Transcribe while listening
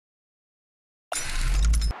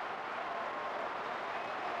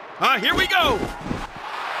Here we go.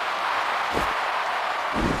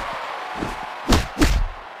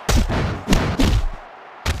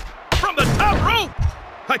 From the top rope.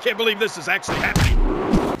 I can't believe this is actually happening.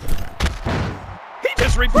 He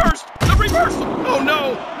just reversed the reversal. Oh,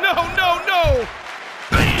 no, no, no, no.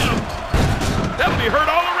 Bam! That'll be heard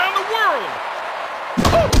all around the world.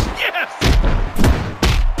 Oh, yes!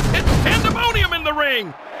 It's pandemonium in the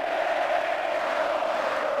ring.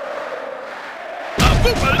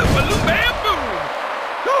 Boop-a-loop-a-loop, bam, boom!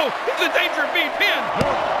 Oh, he's in danger of being pinned.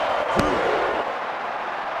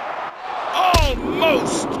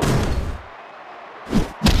 Almost.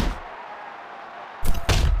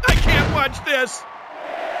 I can't watch this.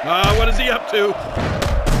 What is he up to?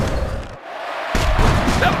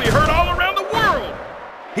 That'll be heard all around the world.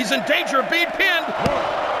 He's in danger of being pinned. I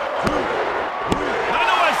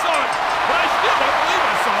know I saw it, but I still don't believe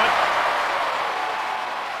I saw it.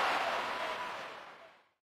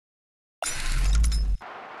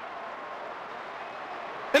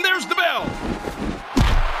 And there's the bell.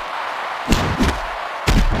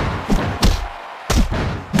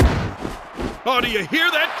 Oh, do you hear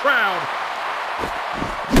that crowd?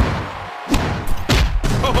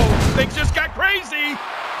 Oh, things just got crazy.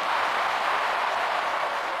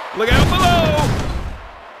 Look out below.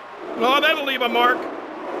 Oh, that'll leave a mark.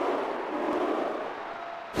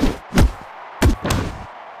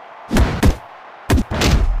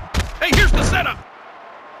 Hey, here's the setup.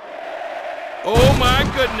 Oh, my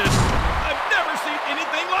goodness. I've never seen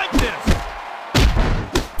anything like this.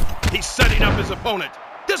 He's setting up his opponent.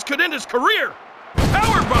 This could end his career.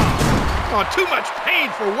 Powerbomb. Oh, too much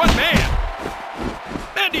pain for one man.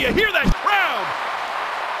 Man, do you hear that crowd?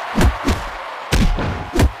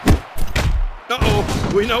 Uh-oh,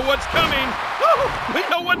 we know what's coming. Oh, we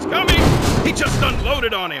know what's coming. He just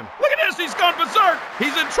unloaded on him. Look at this, he's gone berserk.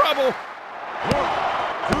 He's in trouble.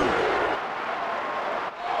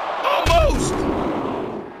 Almost.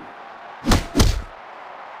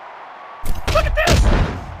 Look at this.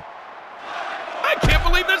 I can't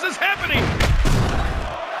believe this is happening.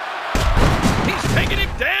 He's taking him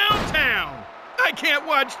downtown. I can't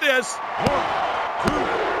watch this.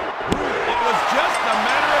 It was just a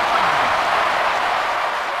matter of time.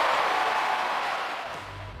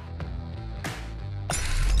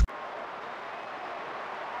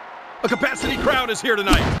 A capacity crowd is here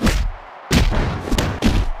tonight.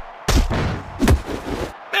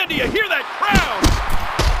 Man, do you hear that crowd?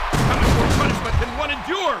 How much more punishment can one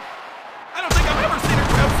endure? I don't think I've ever seen a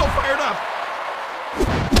crowd so fired up.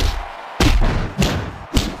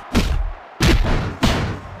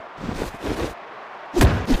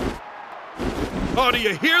 Oh, do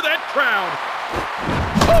you hear that crowd?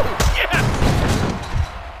 Oh, yes!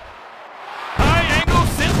 High angle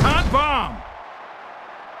senton bomb.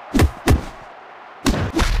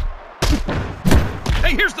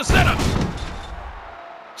 Hey, here's the setup.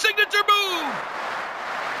 Signature move.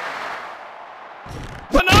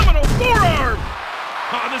 Phenomenal forearm.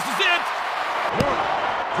 Oh, this is it.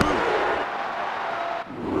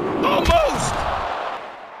 Almost.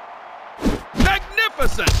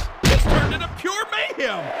 Magnificent. It's turned into pure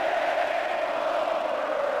mayhem.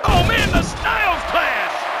 Oh, man, the styles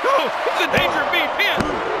clash. Oh, he's in danger of being pinned.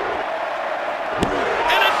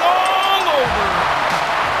 And it's all over.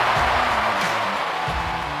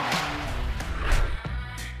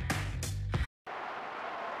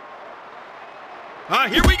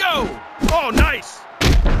 Here we go. Oh, nice.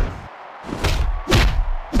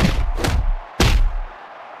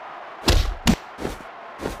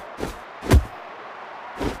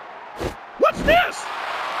 What's this?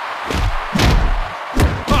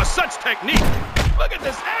 Oh, such technique. Look at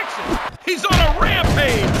this action. He's on a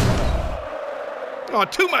rampage. Oh,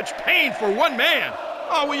 too much pain for one man.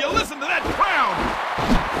 Oh, will you listen to that crowd?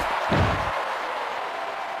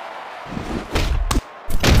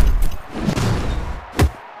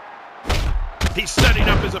 He's setting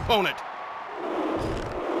up his opponent.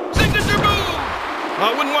 Signature move!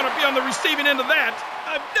 I wouldn't want to be on the receiving end of that.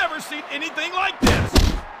 I've never seen anything like this.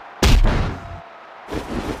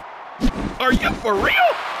 Are you for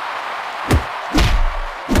real?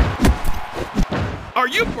 Are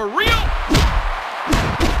you for real?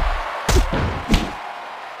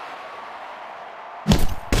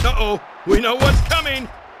 Uh-oh, we know what's coming.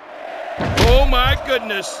 Oh my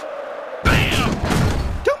goodness. Bam!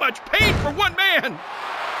 Too much pain for one man.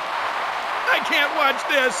 I can't watch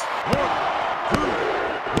this.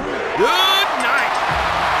 Good night.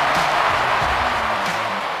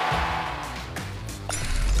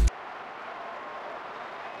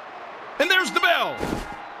 And there's the bell.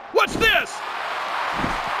 What's this?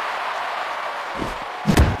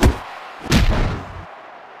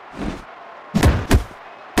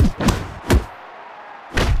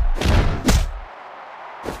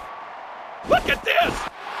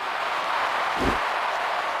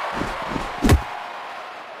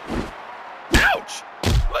 Ouch!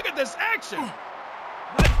 Look at this action.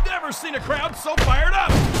 I've never seen a crowd so fired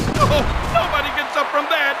up. Oh, nobody gets up from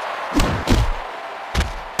that.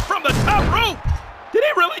 From the top rope. Did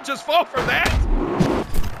he really just fall for that?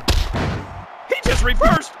 He just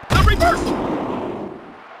reversed the reversal.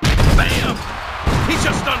 Bam! He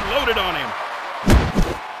just unloaded on him.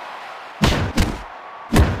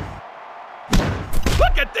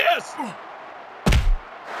 Look at this.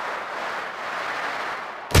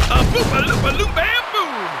 A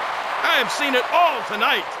boop-a-loop-a-loop-bam-boom. I have seen it all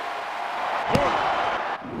tonight.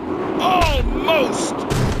 Almost.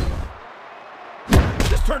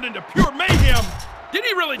 This turned into pure mayhem. Did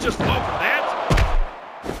he really just fall for that?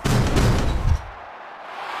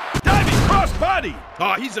 Diving crossbody.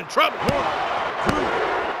 Oh, he's in trouble.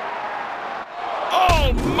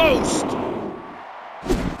 Almost.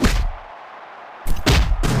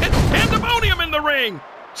 It's pandemonium in the ring.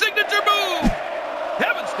 Signature move.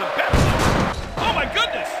 Heavens to Betsy. Oh my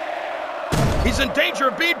goodness. He's in danger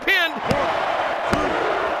of being pinned.